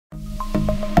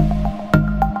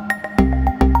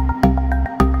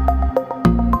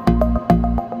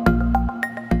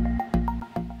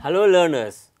Hello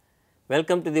learners,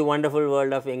 welcome to the wonderful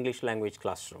world of English language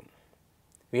classroom.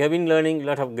 We have been learning a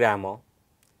lot of grammar.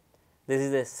 This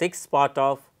is the sixth part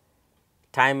of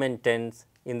time and tense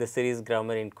in the series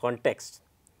grammar in context.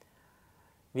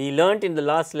 We learnt in the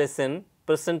last lesson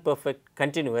present perfect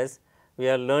continuous. We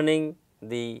are learning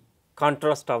the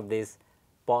contrast of this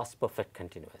past perfect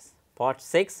continuous. Part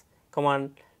 6, come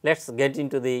on, let us get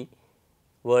into the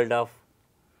world of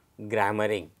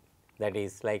grammaring, that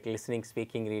is like listening,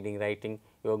 speaking, reading, writing.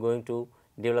 You are going to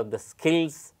develop the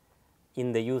skills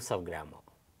in the use of grammar.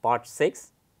 Part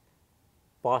 6,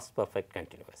 past perfect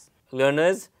continuous.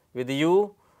 Learners, with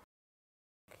you,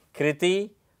 Kriti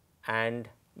and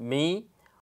me,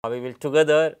 we will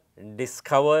together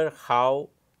discover how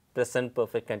present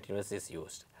perfect continuous is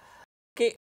used.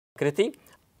 Okay, Kriti,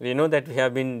 we know that we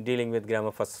have been dealing with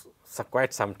grammar for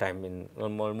quite some time, in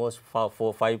almost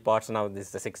 4-5 parts. Now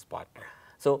this is the 6th part.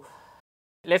 So,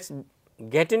 let us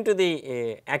get into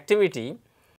the activity.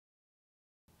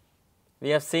 We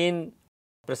have seen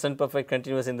present perfect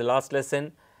continuous in the last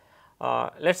lesson.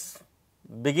 Let us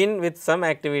begin with some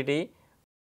activity.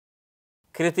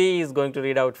 Kriti is going to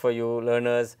read out for you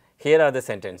learners. Here are the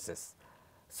sentences.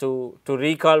 So, to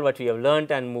recall what we have learnt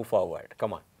and move forward.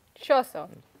 Come on. Sure, sir.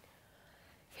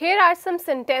 Here are some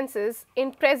sentences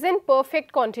in present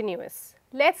perfect continuous.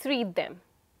 Let's read them.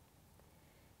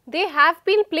 They have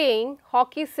been playing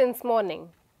hockey since morning.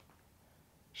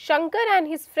 Shankar and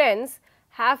his friends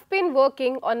have been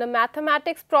working on a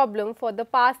mathematics problem for the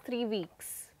past 3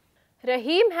 weeks.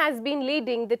 Rahim has been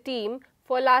leading the team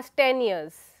for last 10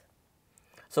 years.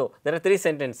 So, there are 3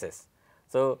 sentences.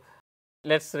 So,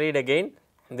 let us read again.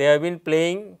 They have been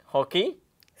playing hockey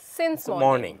since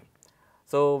morning.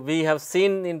 So, we have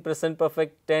seen in present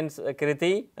perfect tense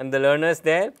Kriti and the learners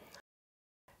there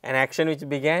an action which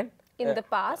began in the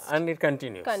past and it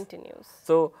continues.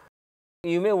 So,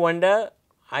 you may wonder,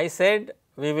 I said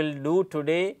we will do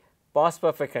today past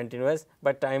perfect continuous,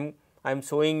 but I am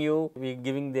showing you, we are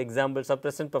giving the examples of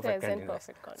present perfect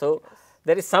continuous. So,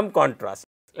 there is some contrast.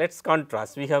 Let us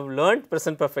contrast. We have learnt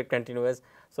present perfect continuous.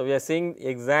 So, we are seeing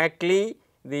exactly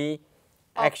the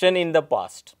action in the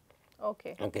past.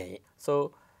 Okay.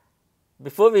 So,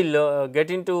 before we get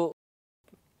into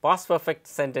past perfect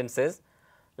sentences,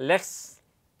 let us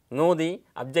know the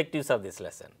objectives of this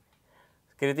lesson.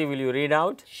 Kriti, will you read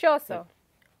out? Sure, sir.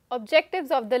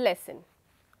 Objectives of the lesson.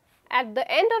 At the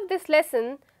end of this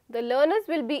lesson, the learners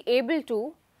will be able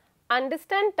to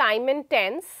understand time and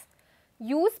tense,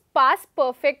 use past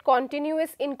perfect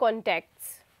continuous in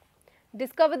contexts,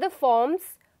 discover the forms,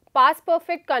 past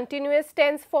perfect continuous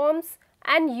tense forms,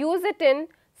 and use it in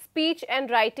speech and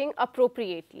writing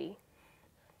appropriately.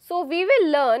 So, we will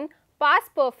learn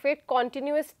past perfect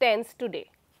continuous tense today.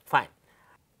 Fine.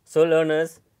 So,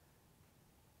 learners,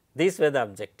 these were the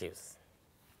objectives.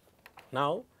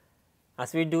 Now,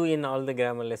 as we do in all the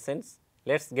grammar lessons,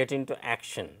 let us get into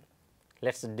action.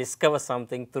 Let us discover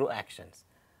something through actions.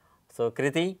 So,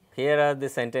 Kriti, here are the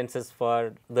sentences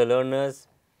for the learners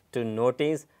to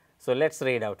notice. So, let us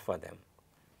read out for them.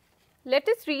 Let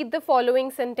us read the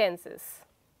following sentences.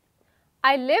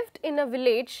 I lived in a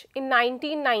village in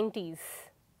 1990s.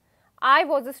 I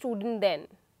was a student then.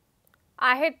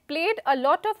 I had played a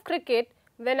lot of cricket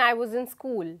when I was in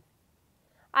school.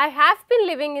 I have been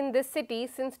living in this city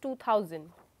since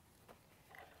 2000.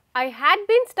 I had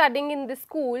been studying in this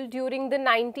school during the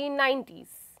 1990s.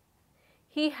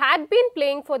 He had been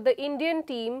playing for the Indian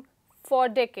team for a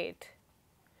decade.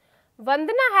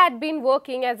 Vandana had been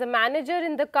working as a manager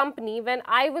in the company when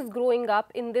I was growing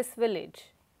up in this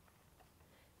village.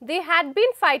 They had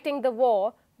been fighting the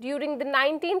war during the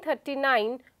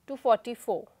 1939 to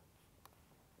 44.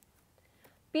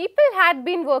 People had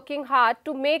been working hard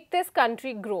to make this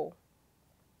country grow.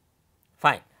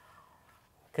 Fine.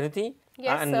 Kriti,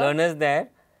 yes, and sir. Learners there,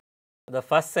 the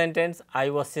first sentence, I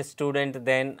was a student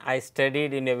then, I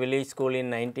studied in a village school in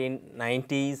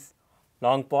 1990s,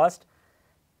 long past.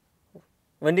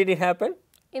 When did it happen?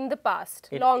 In the past,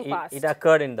 long past. It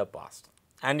occurred in the past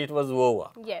and it was over.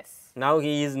 Yes. Now,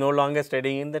 he is no longer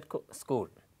studying in that school.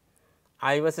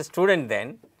 I was a student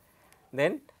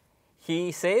then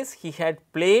he says he had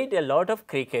played a lot of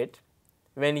cricket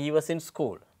when he was in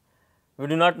school. We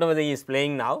do not know whether he is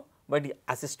playing now, but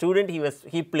as a student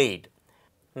he played.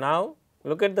 Now,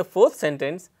 look at the 4th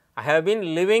sentence, I have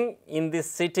been living in this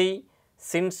city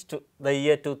since the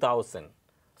year 2000.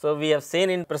 So, we have seen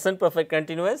in present perfect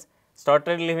continuous,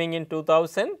 started living in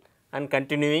 2000 and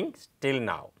continuing till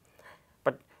now.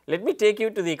 But let me take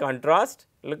you to the contrast.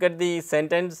 Look at the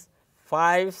sentence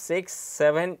 5, 6,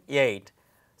 7, 8.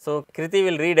 So, Kriti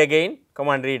will read again. Come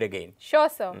on, read again. Sure,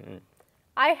 sir.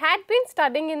 I had been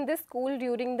studying in this school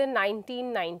during the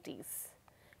 1990s.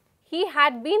 He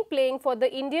had been playing for the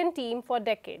Indian team for a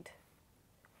decade.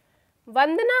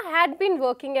 Vandana had been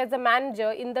working as a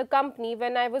manager in the company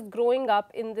when I was growing up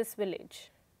in this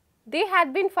village. They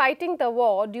had been fighting the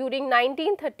war during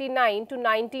 1939 to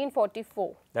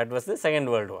 1944. That was the Second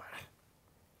World War.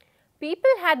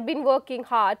 People had been working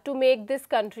hard to make this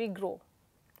country grow.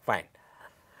 Fine.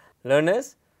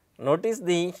 Learners, notice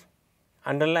the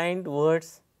underlined words,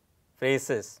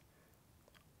 phrases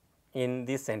in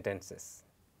these sentences.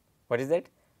 What is that?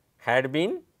 Had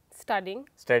been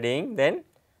Studying, then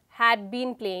had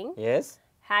been playing, yes,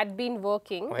 had been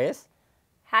working, yes,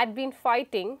 had been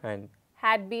fighting, and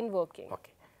had been working.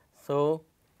 okay. So,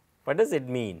 what does it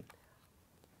mean?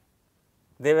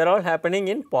 They were all happening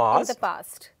in In past, the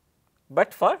past.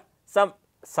 but for some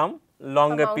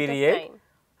longer Amount of period, time.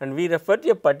 and we refer to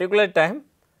a particular time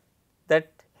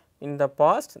that in the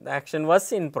past the action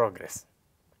was in progress.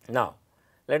 Now,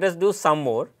 let us do some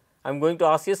more. I am going to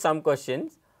ask you some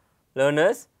questions.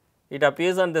 Learners, it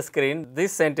appears on the screen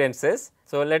these sentences.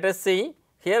 So, let us see,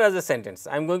 here are the sentence.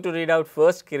 I am going to read out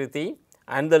first, Kriti,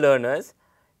 and the learners.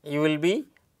 You will be,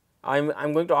 I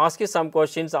am going to ask you some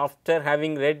questions after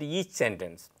having read each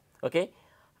sentence. Okay.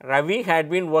 Ravi had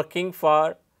been working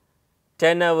for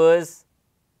 10 hours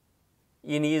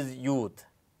in his youth.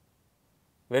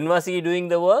 When was he doing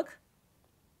the work?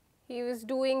 He was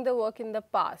doing the work in the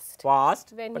past.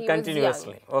 Past, When but he was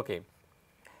continuously. young. Okay.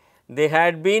 They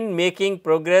had been making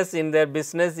progress in their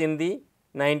business in the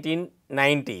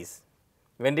 1990s.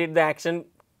 When did the action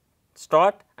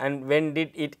start and when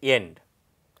did it end?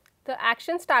 The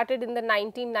action started in the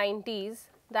 1990s,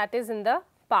 that is in the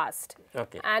past.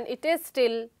 Okay. And it is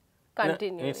still No,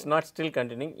 continuing. it is not still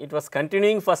continuing, it was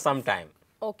continuing for some time.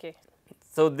 Okay.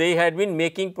 So, they had been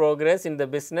making progress in the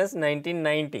business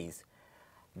 1990s.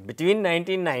 Between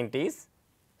 1990s,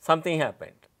 something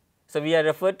happened. So, we are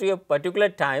referred to a particular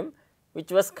time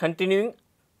which was continuing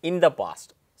in the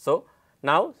past. So,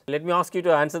 now let me ask you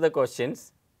to answer the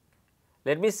questions.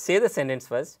 Let me say the sentence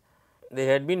first. They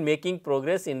had been making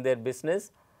progress in their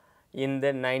business in the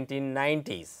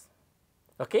 1990s.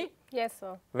 Okay? Yes,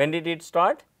 sir. When did it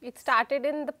start? It started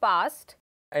in the past.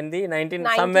 In the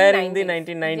somewhere in the 1990s.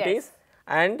 1990s, Yes.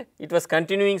 and it was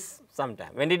continuing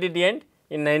sometime. When did it end?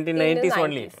 In 1990s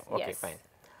only. 90s, Okay, yes. fine.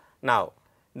 Now,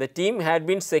 the team had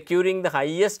been securing the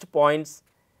highest points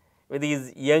with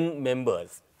these young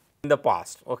members in the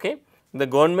past. Okay? The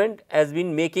government has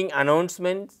been making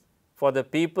announcements for the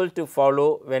people to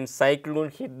follow when cyclone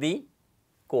hit the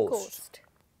coast.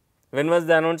 When was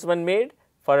the announcement made?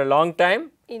 For a long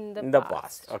time? In the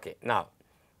past. Okay. Now,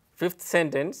 fifth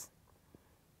sentence,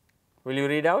 will you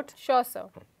read out? Sure, sir.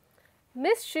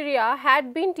 Miss Shriya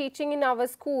had been teaching in our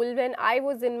school when I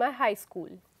was in my high school.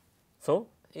 So,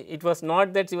 it was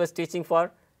not that she was teaching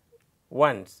for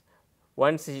once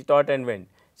she taught and went.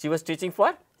 She was teaching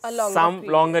for some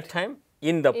period. longer time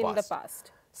in the In past. the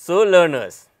past. So,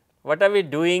 learners, what are we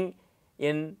doing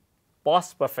in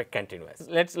past perfect continuous?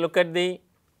 Let us look at the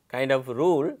kind of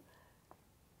rule.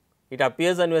 It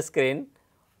appears on your screen.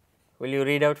 Will you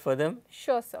read out for them?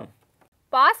 Sure, sir.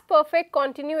 Past perfect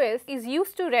continuous is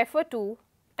used to refer to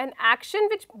an action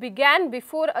which began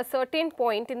before a certain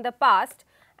point in the past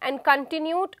and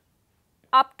continued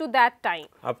up to that time.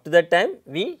 Up to that time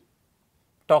we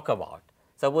talk about.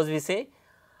 Suppose we say,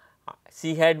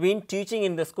 she had been teaching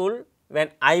in the school when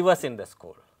I was in the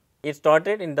school. It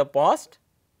started in the past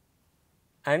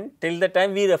and till the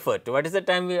time we refer to. What is the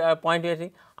time point we are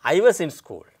saying? I was in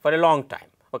school for a long time.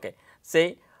 Okay.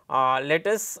 Say, let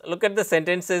us look at the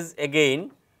sentences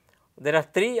again. There are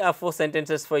 3 or 4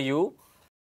 sentences for you.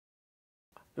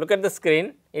 Look at the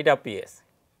screen, it appears.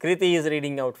 Kriti is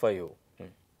reading out for you.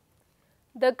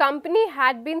 The company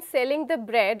had been selling the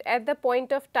bread at the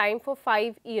point of time for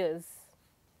 5 years.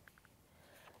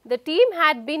 The team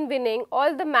had been winning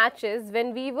all the matches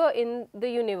when we were in the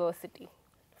university.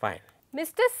 Fine.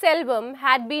 Mr. Selvam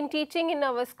had been teaching in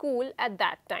our school at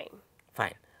that time.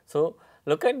 Fine. So,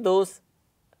 look at those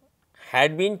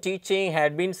had been teaching,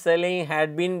 had been selling,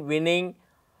 had been winning,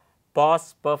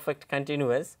 past perfect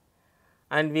continuous,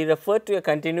 and we refer to a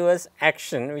continuous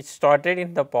action which started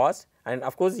in the past and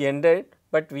of course ended,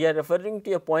 but we are referring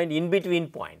to a point in between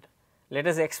point. Let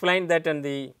us explain that on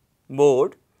the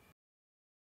board.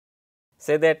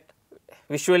 Say that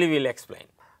visually we will explain.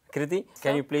 Kriti,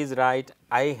 can you please write,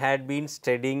 I had been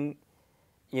studying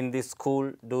in the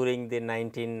school during the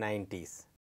 1990s.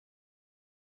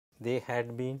 They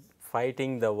had been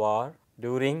fighting the war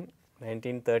during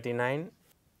 1939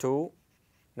 to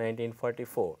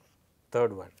 1944.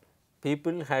 Third one,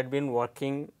 people had been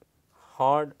working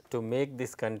hard to make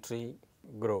this country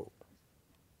grow.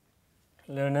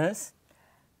 Learners,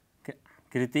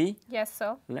 Kriti, Yes,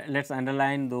 sir. let us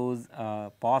underline those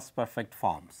past perfect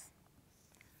forms.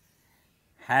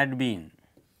 Had been,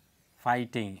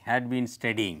 fighting, had been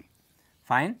studying,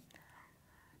 fine.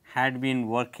 Had been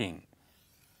working,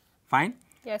 fine.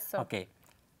 Yes, sir. Okay.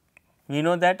 We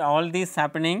know that all these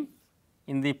happening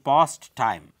in the past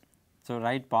time. So,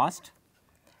 write past,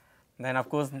 then of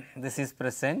course, this is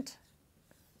present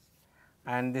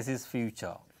and this is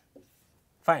future,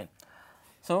 fine.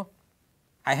 So,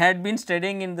 I had been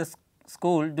studying in the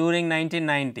school during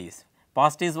 1990s.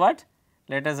 Past is what?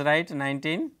 Let us write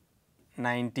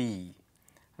 1990.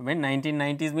 When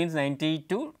 1990s means 90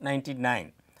 to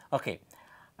 99. Okay.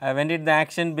 When did the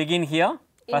action begin here?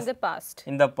 In the past.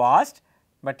 In the past,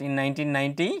 but in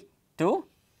 1990 to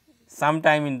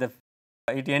sometime in the,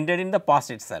 it ended in the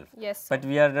past itself. Yes, sir. But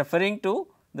we are referring to,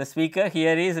 the speaker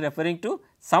here is referring to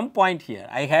some point here.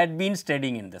 I had been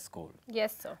studying in the school.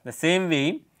 Yes, sir. The same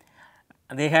way,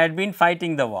 they had been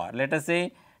fighting the war. Let us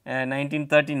say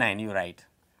 1939 you write,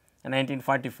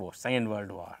 1944 Second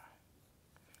World War.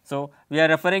 So, we are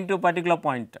referring to particular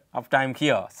point of time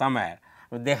here somewhere,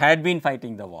 they had been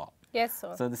fighting the war. Yes,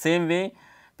 sir. So, the same way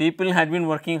people had been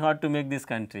working hard to make this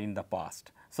country in the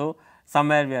past. So,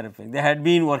 somewhere we are referring, they had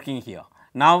been working here.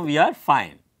 Now, we are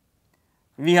fine,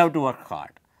 we have to work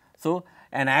hard. So,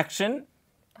 an action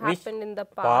happened in the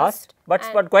past, but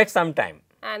for quite some time.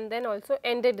 And then also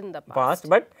ended in the Past,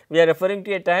 but we are referring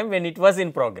to a time when it was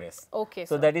in progress. Okay,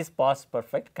 so, sir. that is past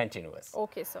perfect continuous.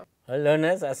 Okay, sir.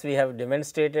 Learners, as we have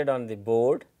demonstrated on the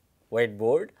board,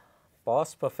 whiteboard,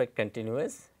 past perfect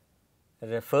continuous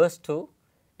refers to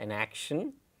an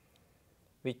action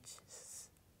which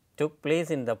took place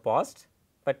in the past,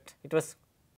 but it was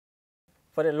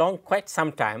for a long, quite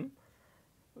some time.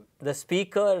 The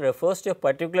speaker refers to a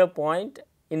particular point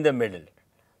in the middle.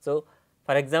 So,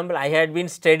 for example, I had been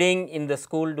studying in the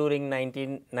school during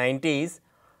 1990s,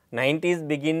 90s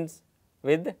begins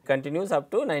with continues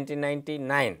up to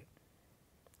 1999.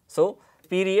 So,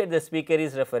 period the speaker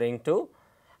is referring to,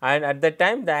 and at that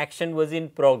time the action was in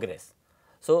progress.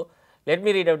 So, let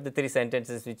me read out the three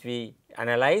sentences which we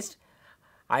analyzed.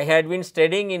 I had been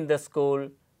studying in the school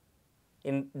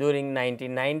during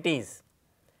 1990s.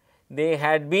 They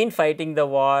had been fighting the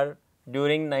war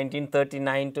during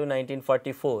 1939 to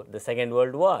 1944, the Second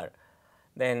World War.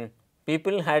 Then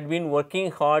people had been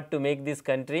working hard to make this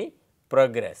country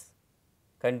progress,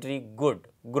 country good,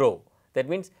 grow. That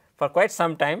means, for quite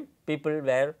some time people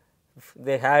were,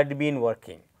 they had been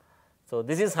working. So,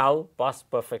 this is how past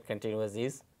perfect continuous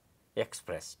is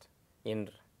expressed in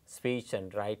speech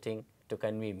and writing to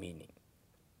convey meaning,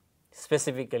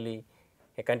 specifically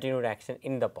a continued action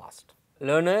in the past.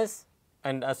 Learners,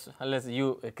 and as well as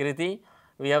you, Kriti,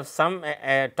 we have some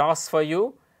tasks for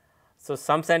you. So,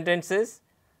 some sentences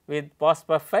with past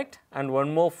perfect and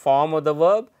one more form of the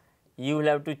verb, you will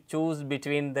have to choose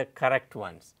between the correct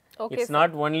ones. Okay, it is sir.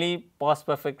 not only past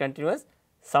perfect continuous,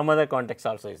 some other context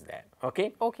also is there.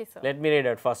 Okay? Okay, sir. Let me read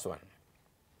out first one.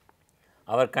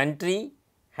 Our country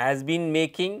has been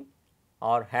making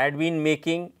or had been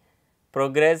making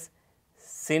progress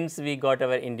since we got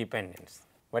our independence.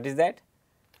 What is that?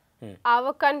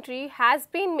 Our country has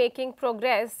been making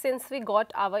progress since we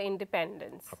got our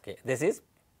independence. Okay. This is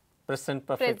present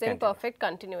perfect Present continuous. perfect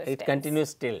continuous It tense. continues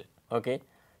still. Okay.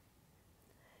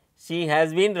 She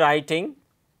has been writing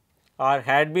or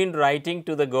had been writing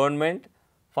to the government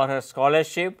for her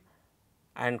scholarship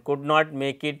and could not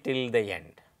make it till the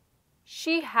end.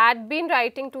 She had been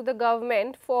writing to the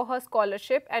government for her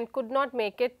scholarship and could not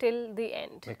make it till the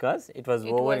end. Because it was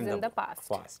It over was in in the the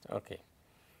past. Okay.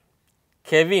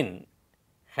 Kevin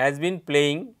has been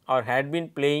playing or had been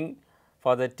playing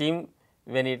for the team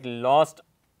when it lost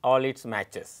all its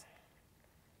matches.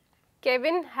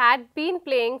 Kevin had been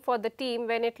playing for the team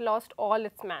when it lost all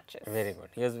its matches. Very good.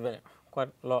 He has been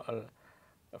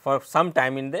for some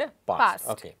time in the past.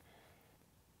 Okay.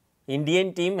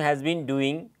 Indian team has been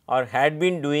doing or had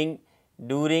been doing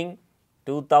during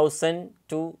 2000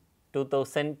 to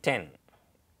 2010.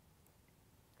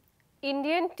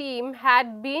 Indian team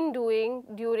had been doing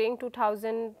during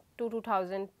 2000 to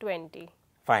 2020.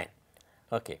 Fine.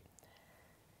 Okay.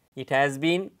 It has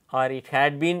been or it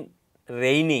had been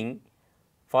raining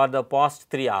for the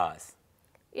past 3 hours.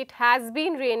 It has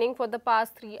been raining for the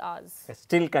past 3 hours.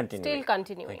 Still continuing. Still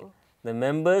continuing. Okay. The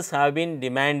members have been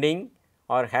demanding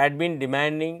or had been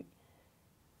demanding,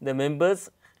 the members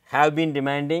have been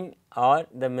demanding or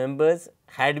the members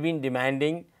had been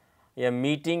demanding a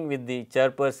meeting with the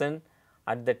chairperson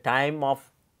at the time of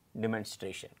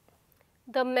demonstration.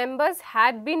 The members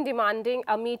had been demanding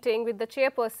a meeting with the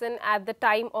chairperson at the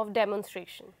time of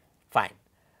demonstration. Fine.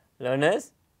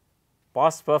 Learners,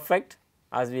 past perfect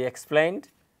as we explained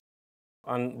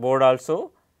on board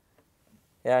also,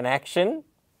 an action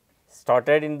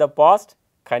started in the past,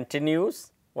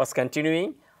 continues, was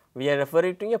continuing, we are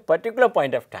referring to a particular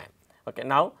point of time. Okay.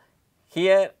 Now,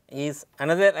 here is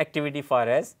another activity for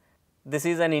us. This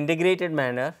is an integrated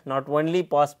manner, not only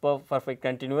past perfect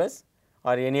continuous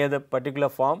or any other particular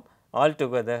form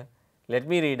altogether. Let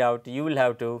me read out, you will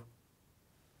have to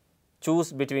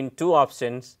choose between two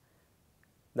options,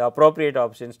 the appropriate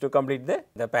options to complete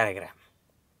the paragraph.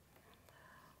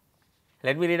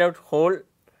 Let me read out whole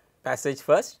passage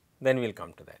first, then we will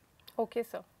come to that. Okay,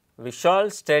 sir.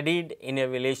 Vishal studied in a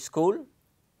village school.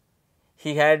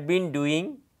 He had been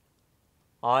doing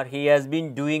or he has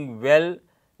been doing well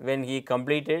when he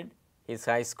completed his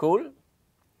high school.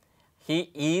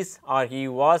 He is or he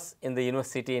was in the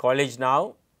university college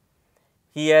now.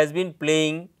 He has been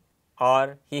playing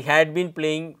or he had been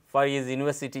playing for his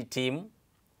university team.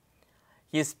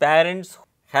 His parents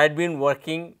had been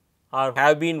working or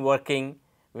have been working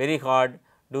very hard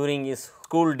during his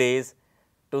school days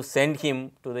to send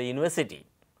him to the university.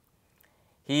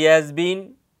 He has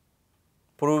been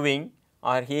proving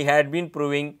or he had been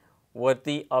proving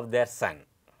worthy of their son.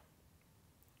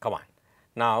 Come on.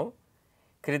 Now,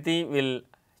 Kriti will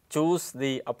choose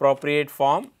the appropriate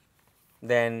form,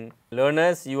 then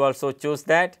learners you also choose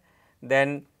that,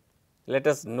 then let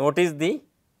us notice the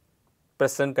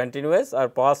present continuous or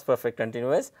past perfect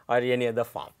continuous or any other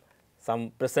form.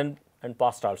 Some present and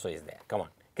past also is there. Come on,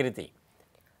 Kriti.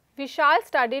 Vishal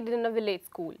studied in a village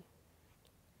school.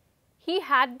 He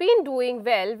had been doing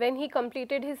well when he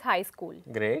completed his high school.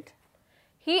 Great.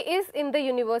 He is in the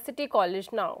university college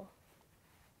now.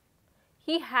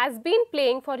 He has been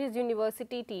playing for his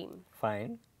university team.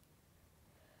 Fine.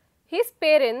 His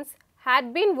parents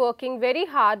had been working very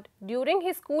hard during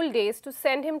his school days to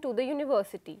send him to the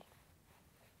university.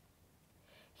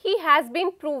 He has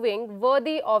been proving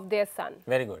worthy of their son.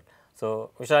 Very good. So,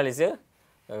 Vishal is a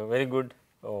very good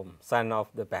son of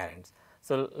the parents.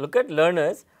 So, look at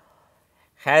learners,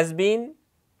 has been,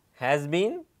 had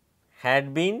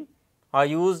been are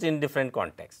used in different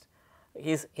contexts.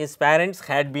 His parents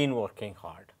had been working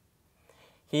hard.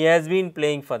 He has been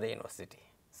playing for the university.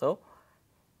 So,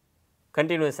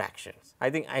 continuous actions. I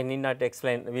think I need not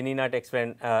explain, we need not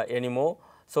explain anymore.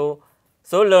 So,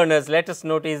 learners, let us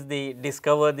notice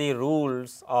discover the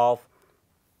rules of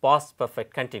past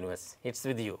perfect continuous. It is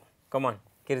with you. Come on,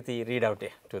 Kirti, read out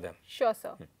to them. Sure,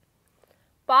 sir.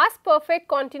 Past perfect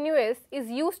continuous is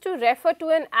used to refer to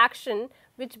an action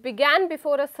which began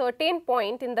before a certain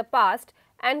point in the past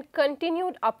and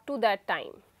continued up to that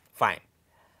time. Fine.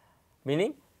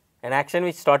 Meaning an action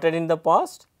which started in the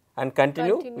past and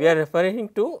continue. We are referring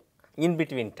to in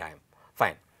between time.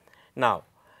 Fine. Now,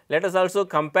 let us also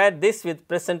compare this with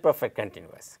present perfect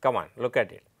continuous. Come on, look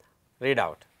at it. Read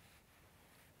out.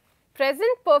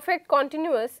 Present perfect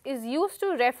continuous is used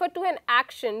to refer to an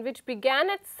action which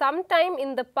began at some time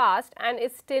in the past and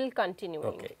is still continuing.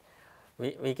 Okay.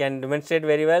 We can demonstrate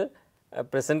very well.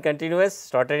 Present continuous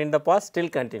started in the past, still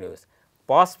continuous.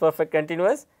 Past perfect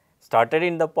continuous started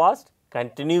in the past,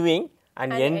 continuing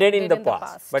and ended in the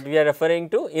past. But we are referring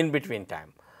to in between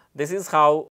time. This is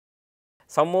how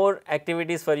some more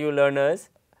activities for you learners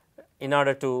in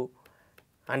order to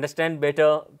understand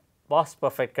better past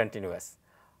perfect continuous.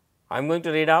 I am going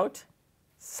to read out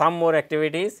some more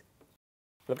activities.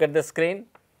 Look at the screen.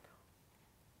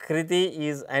 Kriti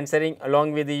is answering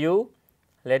along with you.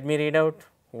 Let me read out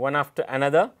one after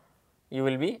another. You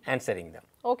will be answering them.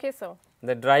 Okay, sir.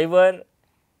 The driver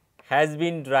has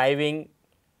been driving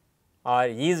or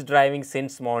is driving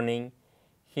since morning.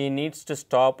 He needs to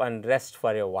stop and rest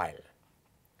for a while.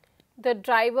 The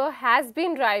driver has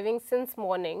been driving since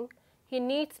morning. He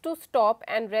needs to stop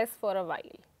and rest for a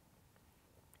while.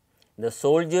 The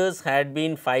soldiers had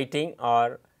been fighting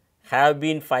or have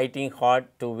been fighting hard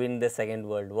to win the Second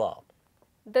World War.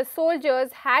 The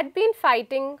soldiers had been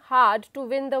fighting hard to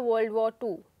win the World War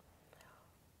II.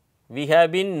 We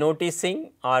have been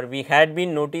noticing or we had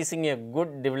been noticing a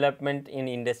good development in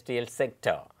industrial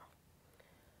sector.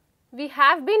 We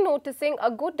have been noticing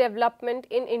a good development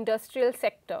in industrial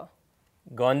sector.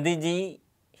 Gandhiji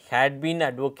had been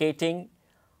advocating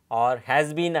or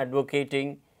has been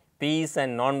advocating peace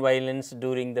and non-violence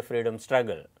during the freedom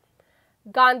struggle.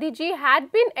 Gandhiji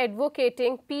had been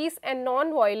advocating peace and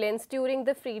non-violence during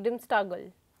the freedom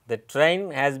struggle. The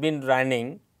train has been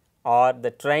running or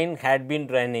the train had been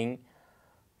running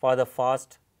for the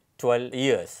past 12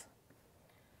 years.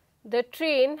 The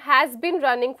train has been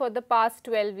running for the past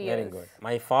 12 years. Very good.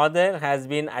 My father has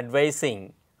been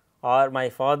advising, or my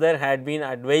father had been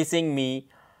advising me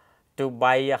to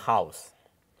buy a house.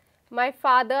 My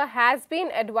father has been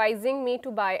advising me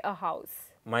to buy a house.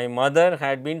 My mother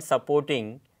had been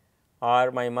supporting,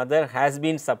 or my mother has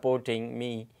been supporting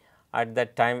me at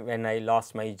that time when I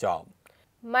lost my job.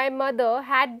 My mother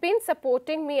had been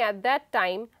supporting me at that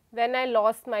time when I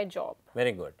lost my job.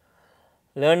 Very good.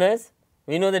 Learners,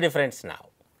 we know the difference now.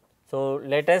 So,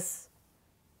 let us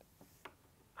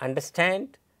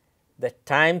understand the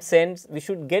time sense. We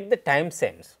should get the time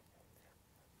sense.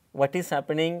 What is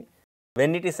happening,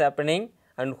 when it is happening,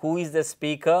 and who is the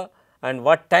speaker, and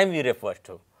what time we refer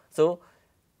to. So,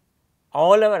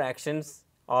 all our actions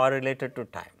are related to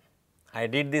time. I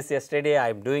did this yesterday, I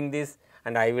am doing this,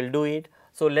 and I will do it.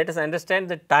 So, let us understand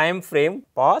the time frame: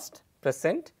 past,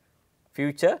 present,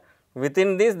 future.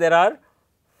 Within this, there are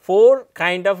 4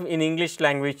 kind of, in English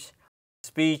language,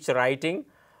 speech, writing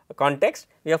context.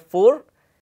 We have 4,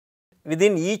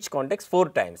 within each context 4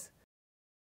 times.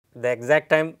 The exact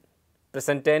time,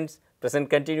 present tense, present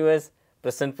continuous,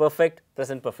 present perfect,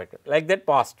 like that,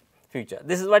 past, future.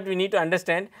 This is what we need to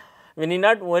understand. We need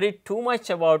not worry too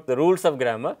much about the rules of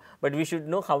grammar, but we should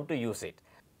know how to use it.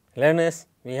 Learners,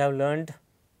 we have learned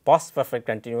past perfect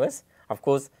continuous, of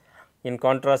course, in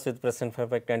contrast with present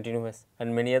perfect continuous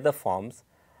and many other forms.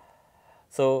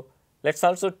 So, let us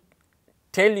also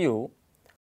tell you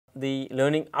the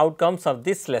learning outcomes of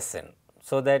this lesson,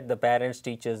 so that the parents,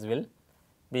 teachers will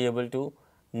be able to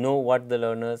know what the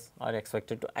learners are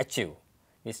expected to achieve.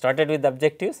 We started with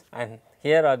objectives, and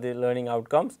here are the learning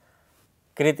outcomes.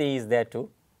 Kriti is there to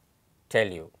tell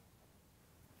you.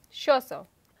 Sure, sir.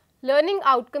 Learning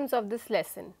outcomes of this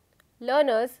lesson.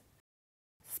 Learners,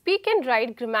 speak and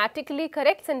write grammatically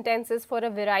correct sentences for a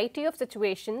variety of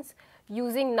situations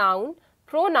using noun,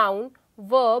 pronoun,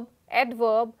 verb,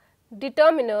 adverb,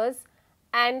 determiners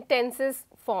and tenses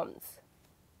forms.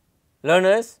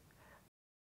 Learners,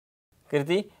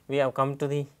 Kriti, we have come to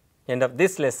the end of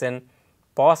this lesson,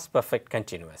 past perfect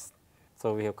continuous.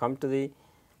 So, we have come to the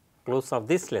close of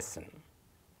this lesson,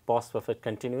 past perfect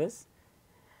continuous.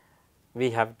 We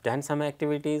have done some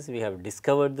activities, we have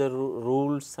discovered the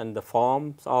rules and the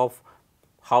forms of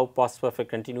how past perfect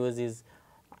continuous is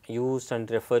used and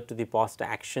referred to the past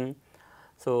action.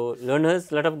 So,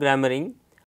 learners, lot of grammaring.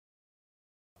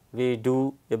 We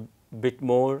do a bit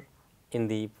more in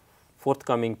the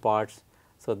forthcoming parts.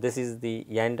 So, this is the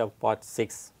end of part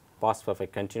 6, past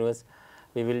perfect continuous.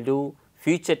 We will do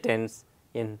future tense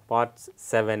in parts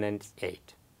 7 and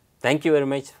 8. Thank you very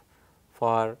much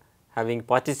for having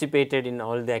participated in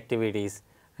all the activities,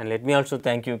 and let me also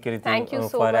thank you, Kirti, Thank you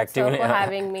so much, sir, for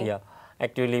having me.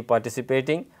 Actively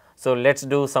participating. So, let us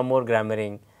do some more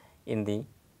grammaring in the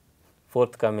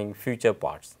forthcoming future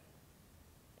parts.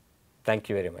 Thank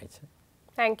you very much.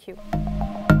 Thank you.